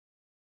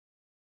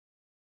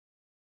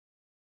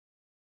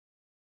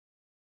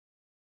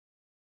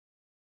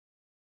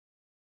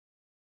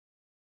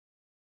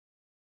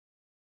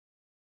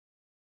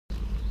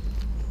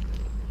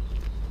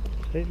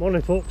Right,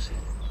 morning folks.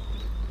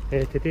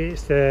 Today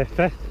it's the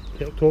 5th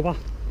of October,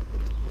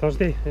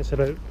 Thursday. It's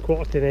about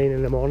 8:45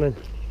 in the morning,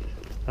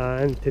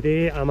 and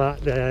today I'm at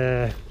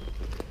the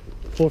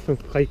Forth and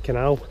Clyde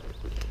Canal.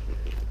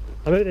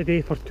 I'm out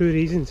today for two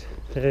reasons.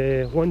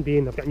 One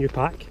being I've got a new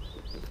pack.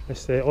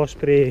 It's the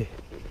Osprey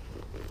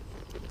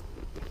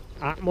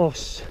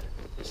Atmos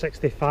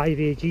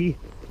 65 AG,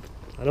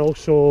 and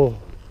also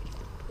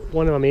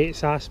one of my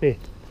mates asked me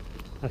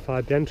if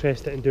I'd be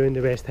interested in doing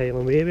the West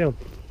Highland Way with him.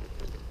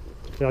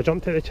 Now, I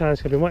jumped at the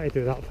chance. I've been wanting to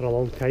do that for a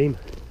long time,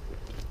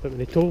 but when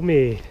they told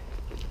me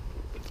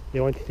they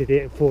wanted to do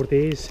it in 4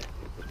 days,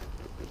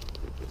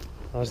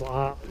 I was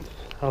like,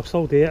 I'll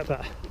still do it,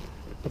 but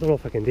I don't know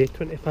if I can do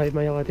 25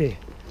 mile a day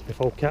with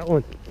full kit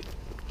on.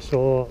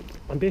 So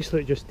I'm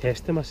basically just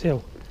testing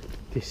myself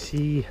to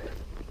see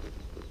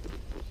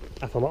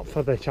if I'm up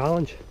for the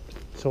challenge.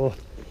 So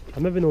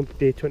I'm maybe not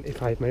do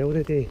 25 miles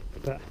a day,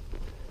 but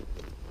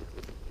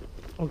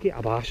I'll get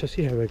a bash. I'll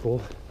see how we go.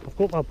 I've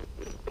got my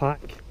pack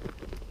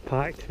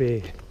packed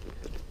with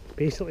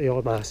basically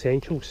all my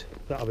essentials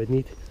that I would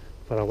need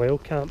for a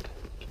wild camp,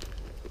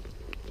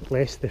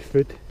 less the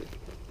food.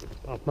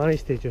 I've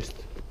managed to just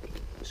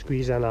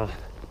squeeze in a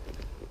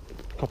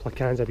couple of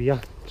cans of beer,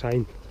 try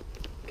and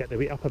get the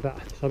weight up a bit.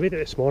 So I weighed it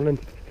this morning,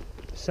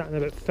 sitting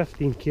about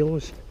 15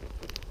 kilos.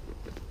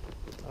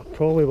 I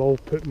probably will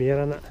put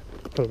more in it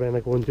for when I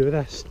go and do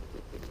this,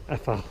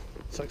 if I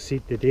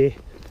succeed today,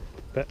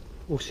 but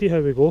we'll see how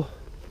we go.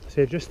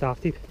 So I've just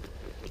started,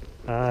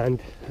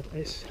 and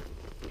it's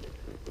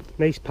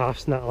nice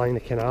passing that along the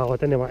canal. I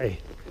didn't want to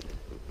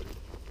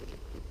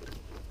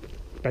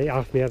bite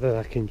off more than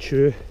I can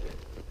chew,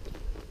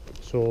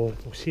 so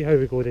we'll see how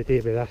we go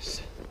today with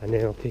this, and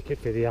then I'll take it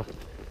from there.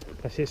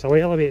 It's a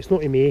while away, it's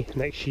not to May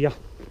next year,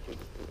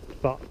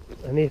 but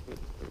any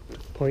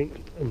point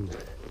in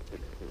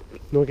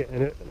not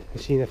getting out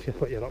and seeing if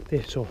what you're up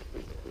to. So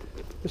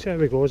we'll see how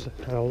it goes,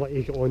 and I'll let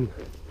you get on.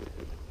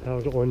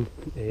 I'll get on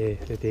the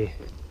day.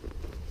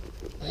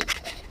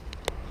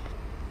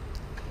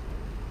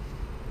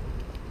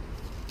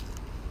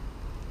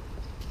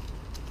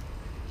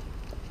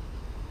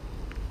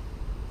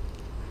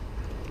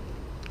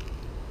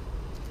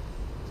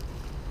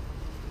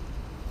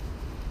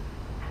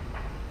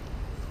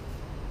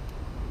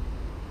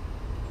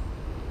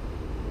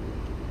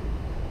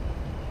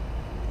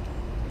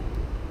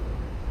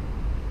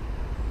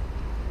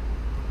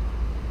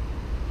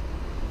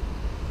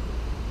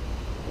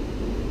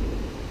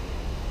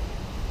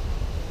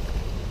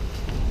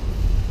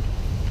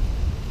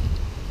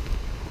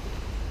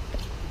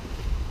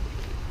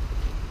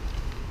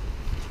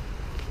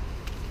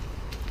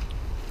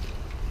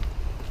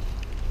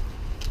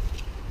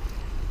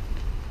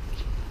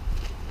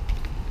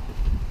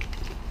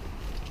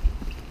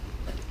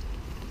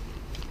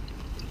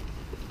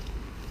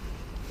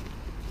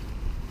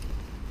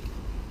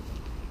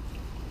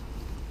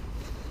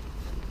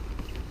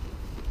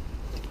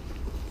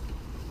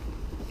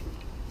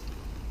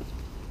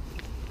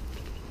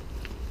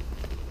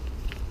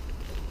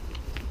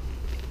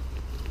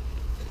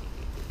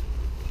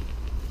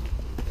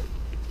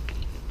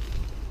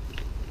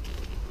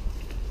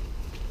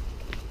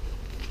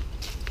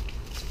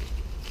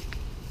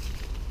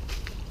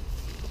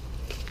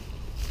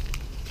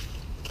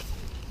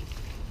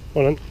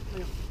 Morning.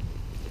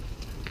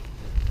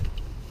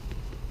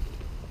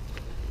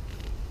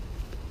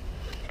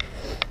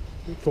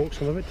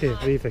 Folks, I'm about to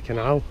leave the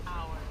canal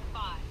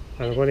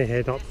and I'm going to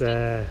head up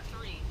the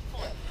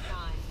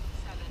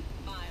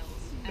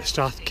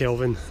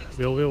Strathkelvin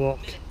railway walk.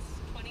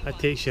 It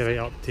takes you right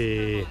up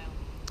to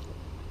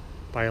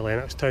by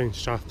Lennoxtown,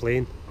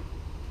 Strathplain.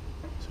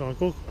 So I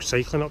go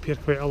cycling up here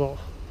quite a lot.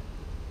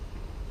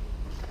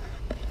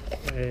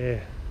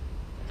 There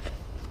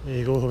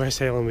you go, the West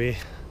Highland Way.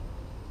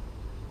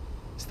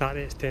 Start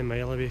it's 10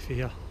 mile away from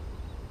here.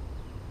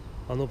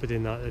 I'll not be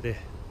doing that today.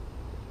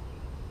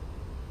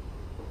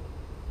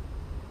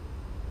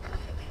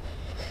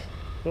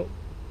 Oh,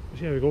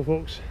 see how we go,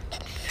 folks.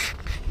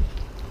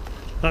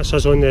 That's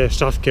us on the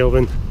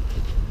Strathkelvin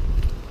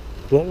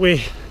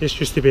walkway. This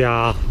used to be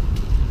an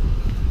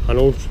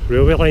old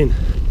railway line,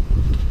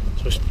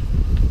 so it's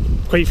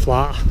quite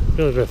flat,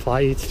 really very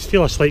flat. You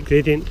feel a slight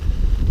gradient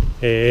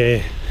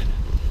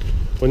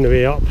on the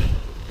way up,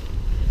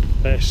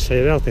 but it's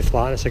relatively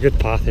flat and it's a good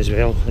path as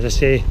well. As I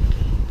say,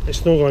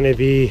 it's not going to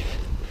be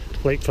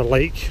like for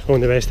like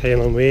on the West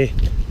Highland Way,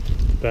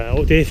 but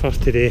it'll do for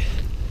today,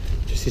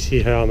 just to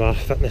see how I'm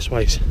fitness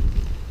wise.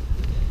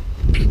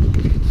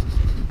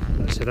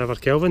 That's the River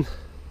Kelvin.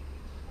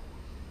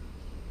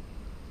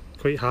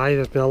 Quite high,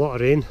 there's been a lot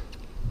of rain.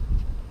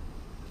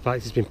 In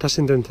fact, it's been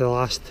pissing down for the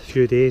last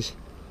few days.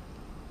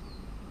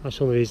 That's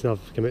the only reason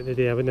I've come out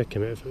today. I wouldn't have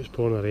come out if it was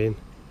pouring the rain.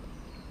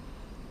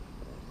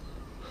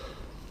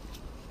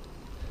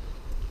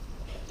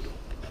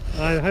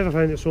 How have I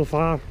found it so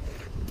far?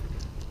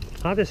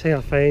 The hardest thing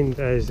I find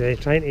is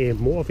trying to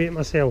motivate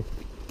myself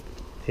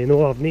to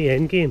know I've no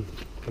end game.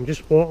 I'm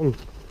just walking,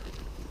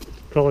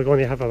 probably going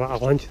to have a bit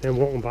of lunch, then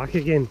walking back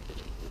again.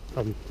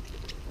 I'm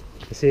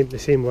the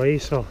same way,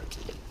 so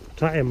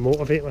trying to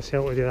motivate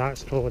myself to do that.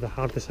 It's probably the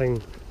hardest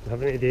thing I'm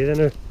having to do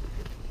now.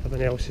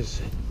 Everything else is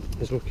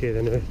okay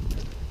now,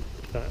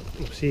 but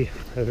we'll see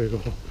how we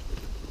go.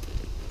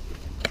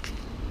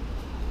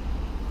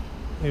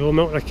 The old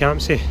Milton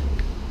Campsie.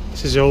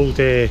 This is the old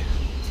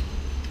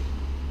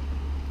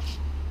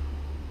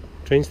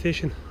train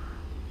station.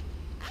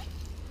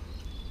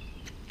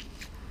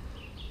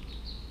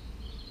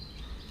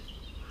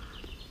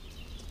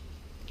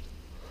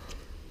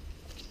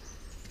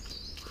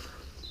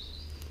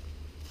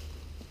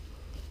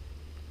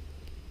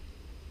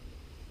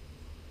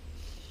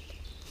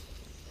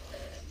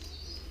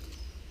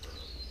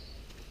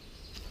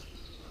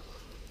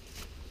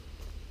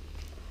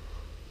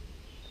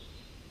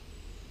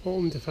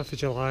 Opened the 5th of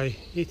July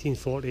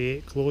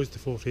 1848, closed the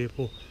 4th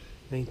April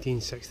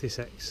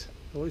 1966.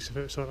 It looks as if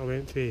it sort of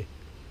went from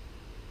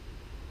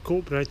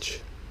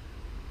Coatbridge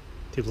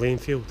to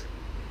Blainfield.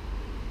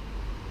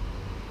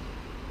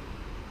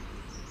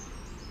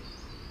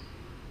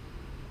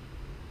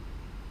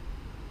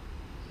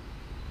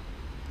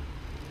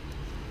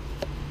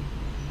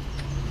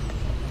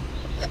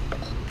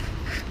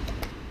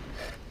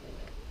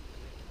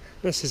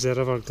 This is the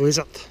River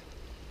Glazert.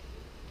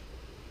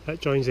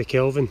 It joins the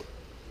Kelvin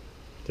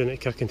down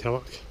at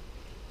Kirkintilloch.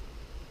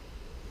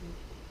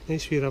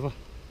 Nice wee river.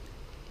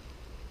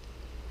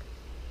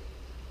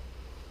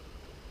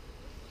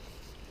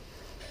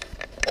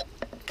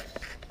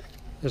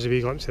 There's a wee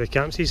glimpse of the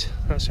Campsies.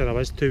 That's where I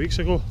was 2 weeks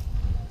ago.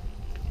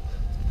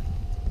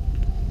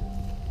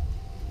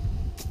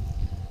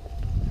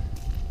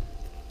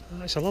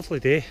 It's a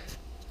lovely day.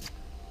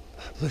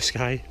 Blue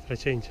sky for a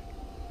change.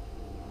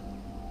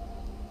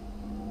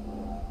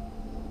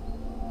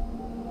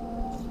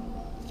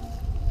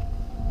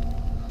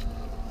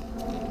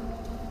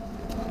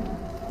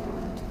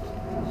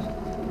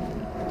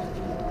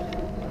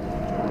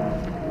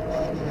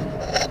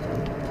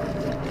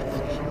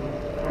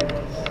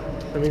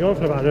 I've been going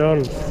for about an hour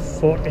and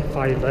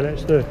 45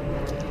 minutes now.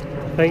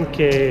 I think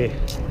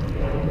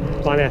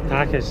plan of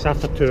attack is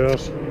after 2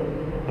 hours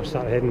I'll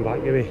start heading back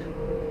away.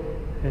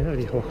 Yeah, that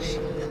wee horse.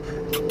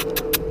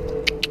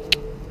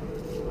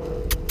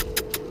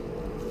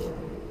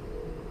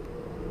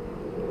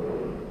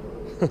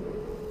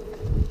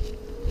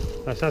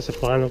 That's the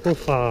plan. I'll go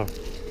for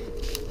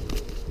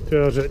 2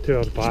 hours out, 2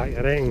 hours back.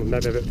 I reckon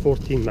maybe about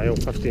 14 mile,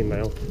 15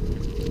 mile.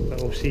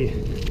 But we'll see.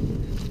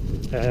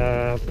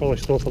 I'll probably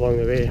stop along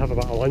the way, have a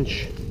bit of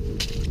lunch,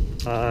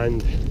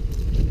 and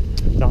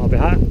that'll be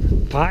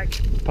it.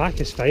 Pack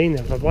is fine.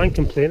 If I've one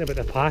complaint about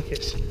the pack,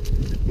 it's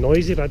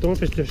noisy, but I don't know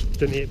if it's just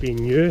down to it being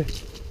new.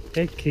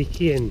 Dead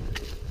creaky and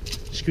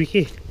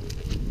squeaky.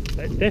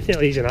 It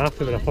definitely isn't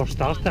after when I first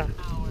started it.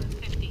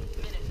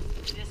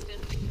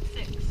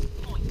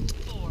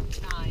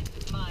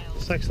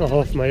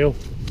 6.5 mile.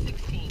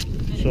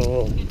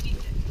 So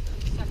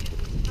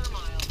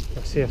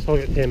let's see, I've still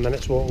got 10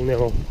 minutes walking, then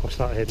I'll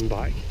start heading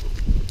back.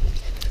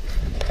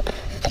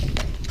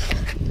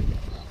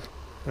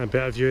 A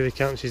better view of the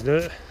Campsies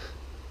now.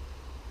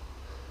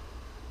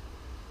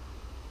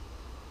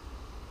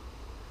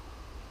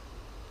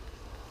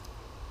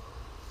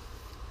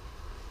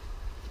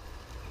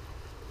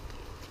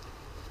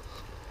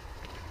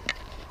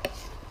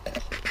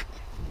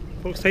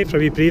 Folks, time for a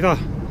wee breather.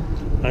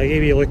 I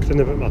gave you a look around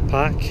about my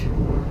pack.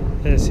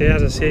 It's here,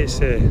 as I say, it's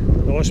the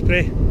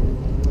Osprey.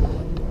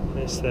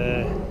 It's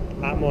the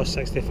Atmos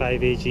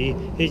 65 AG.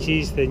 AG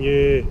is the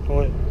new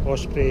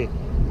Osprey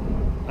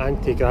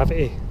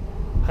anti-gravity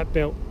hip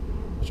belt,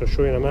 which I'll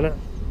show you in a minute.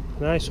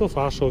 And aye, so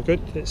far so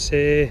good. It's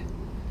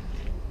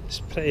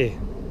pretty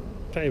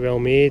well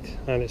made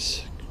and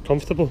it's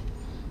comfortable.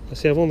 I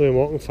say I've only been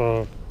walking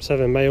for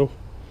 7 mile,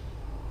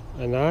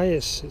 and aye,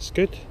 it's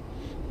good.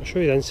 I'll show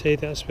you the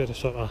inside. That's where the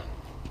sort of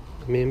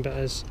main bit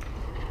is.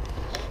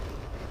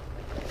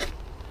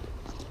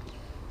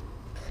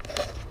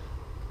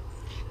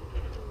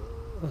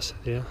 That's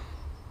it there.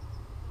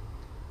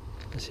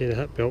 I say the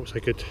hip belt's a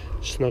good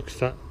snug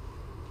fit,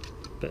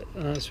 but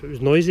it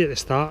was noisy at the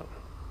start,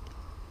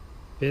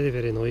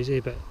 very noisy,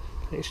 but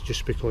I think it's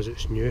just because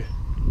it's new.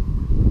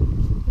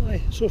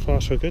 Aye, so far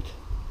so good.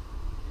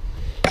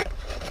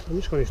 I'm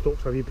just going to stop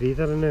for a wee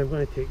breather and then I'm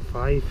going to take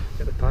 5,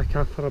 get the pack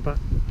off for a bit,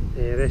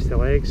 rest the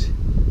legs,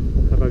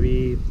 have a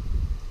wee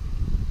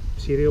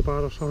cereal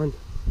bar or something.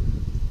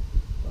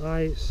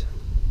 Aye, it's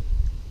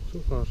so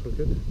far so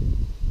good.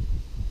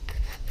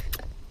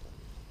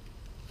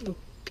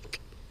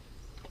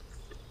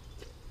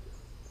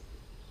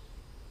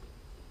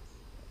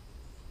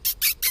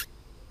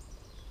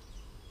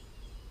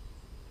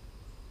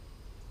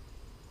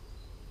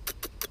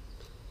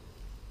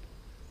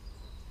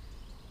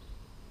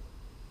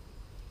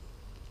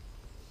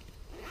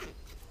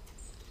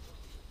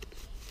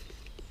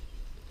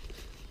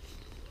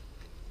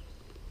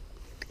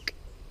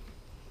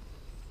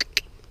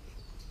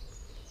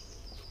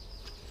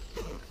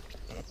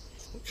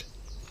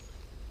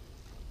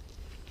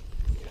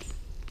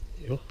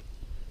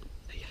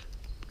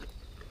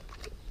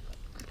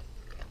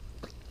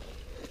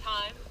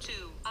 Time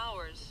 2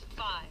 hours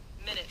 5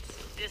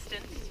 minutes.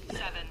 Distance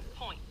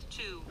 7.2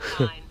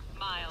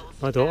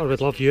 My daughter would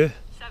love you.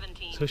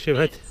 So she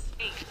would.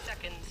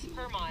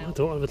 My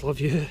daughter would love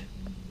you.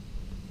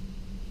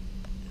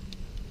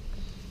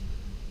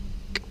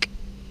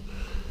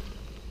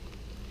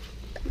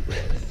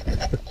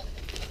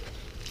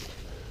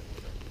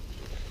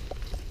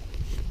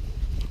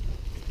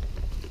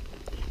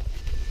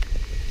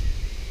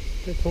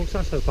 Right folks,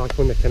 that's us back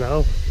on the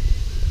canal.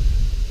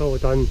 Probably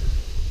done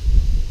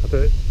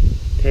about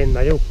 10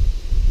 mile.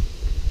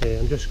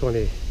 I'm just going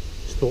to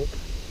stop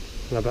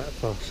in a bit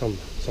for some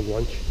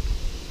lunch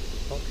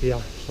up here,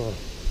 so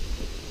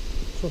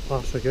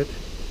far so good.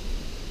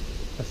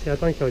 I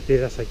think I'll do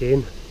this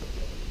again,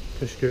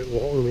 just go out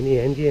walking with the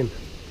end game.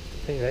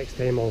 I think next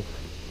time I'll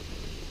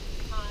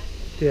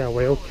do a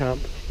wild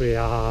camp with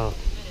a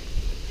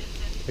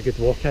good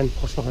walk in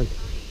or something,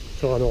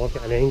 so I know I've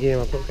got an end game.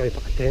 I've got to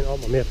put a tent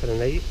up, I'm there for the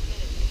night.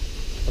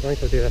 I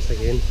think I'll do this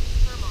again.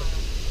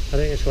 I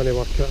think it's going to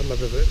work out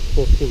maybe about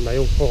 14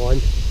 mile all in.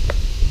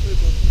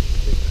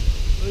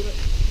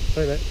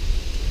 Right,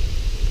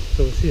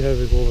 so we'll see how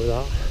we go with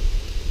that.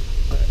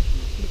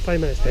 In 5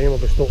 minutes time I'll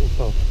be stopping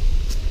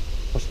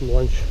for some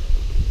lunch.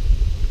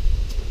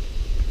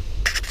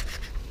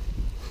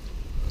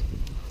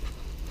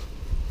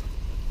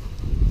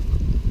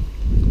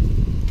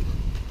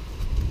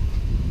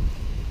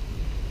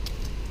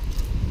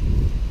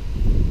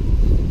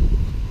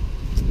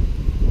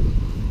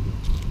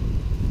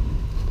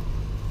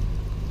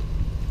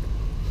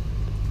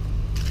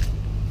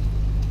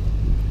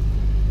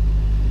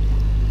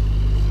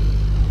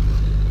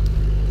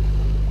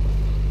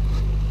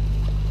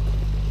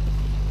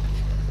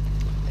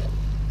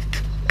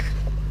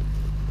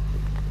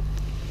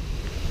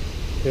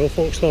 Well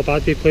folks, not a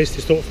bad wee place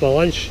to stop for my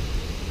lunch.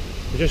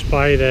 I'm just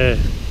by the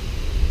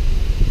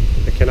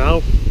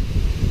canal.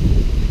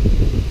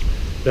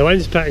 The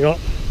wind's picking up.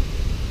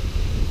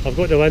 I've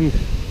got the wind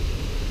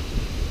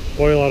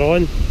boiler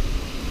on,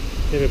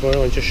 maybe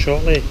boiling just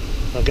shortly.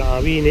 I've got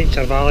a wee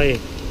Nature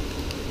Valley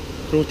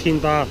protein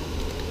bar,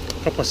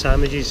 a couple of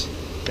sandwiches,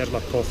 there's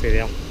my coffee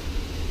there.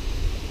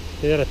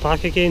 There the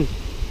pack again.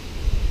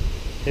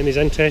 Anybody's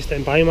interested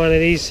in buying one of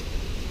these,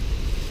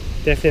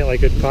 definitely a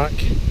good pack.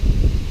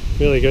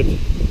 Really good.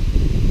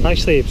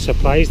 Actually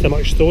surprised how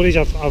much storage.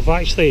 I've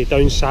actually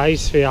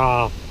downsized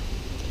for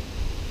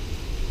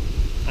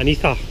an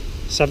Ether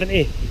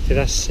 70 to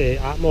this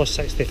Atmos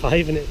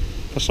 65, and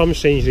for some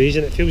strange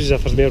reason it feels as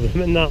if there's more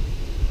room in that.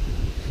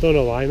 Don't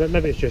know why,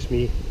 maybe it's just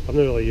me. I've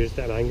not really used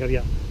it in anger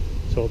yet,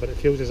 but it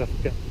feels as if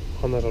I've got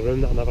another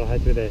room that I never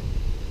had with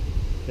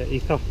the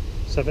Ether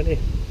 70.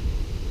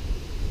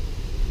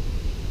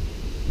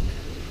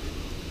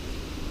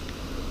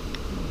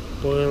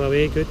 Boiling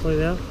away goodly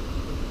there.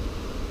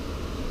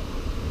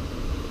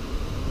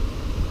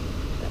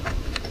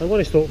 I'm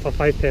going to stop for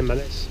 5-10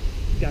 minutes,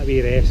 get a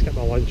wee rest, get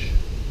my lunch.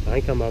 I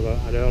think I'm about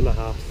an hour and a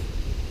half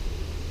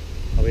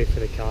away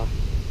for the car.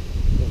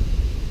 So,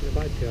 get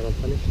back to here, I'm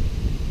finished.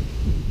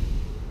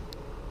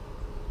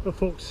 Well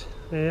folks,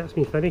 that's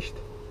me finished.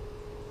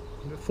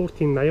 About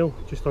 14 mile,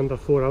 just under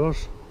 4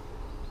 hours,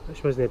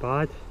 which wasn't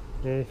bad.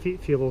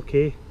 Feet feel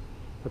okay,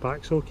 the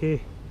back's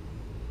okay.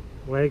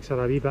 Legs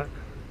are a wee bit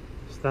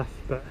stiff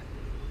but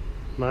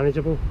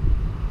manageable.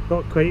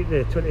 Not quite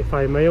the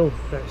 25 mile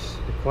that's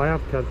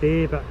required per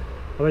day, but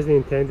I wasn't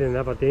intending on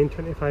ever doing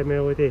 25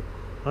 mile a day.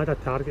 I had a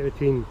target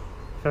between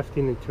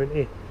 15 and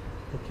 20.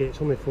 Okay,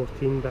 it's only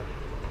 14, but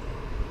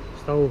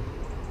still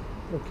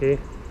okay.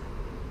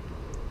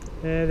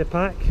 The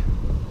pack,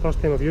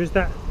 first time I've used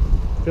it,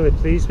 really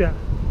pleased with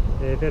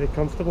it, very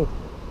comfortable.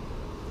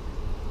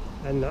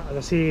 And as I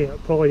say, I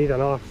probably need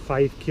another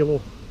 5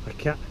 kilo of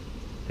kit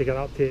to get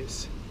up to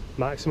its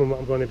maximum what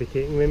I'm going to be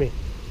taking with me.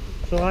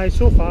 So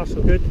so far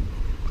so good.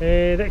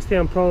 Next day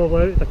I'm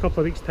probably out in a couple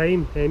of weeks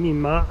time. Me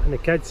and Matt and the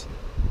kids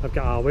have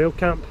got a wild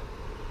camp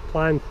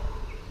planned.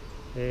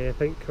 I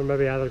think we're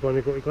maybe either going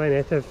to go to Glen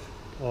Etive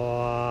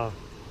or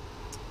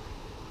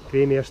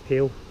Greymare's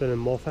Tail down in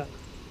Moffat.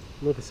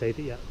 I'm not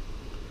decided yet.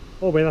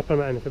 All weather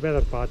permitting, if the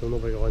weather's bad we'll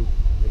not be going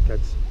with the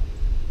kids.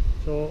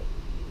 So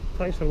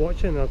thanks for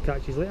watching and I'll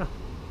catch you later.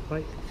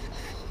 Bye.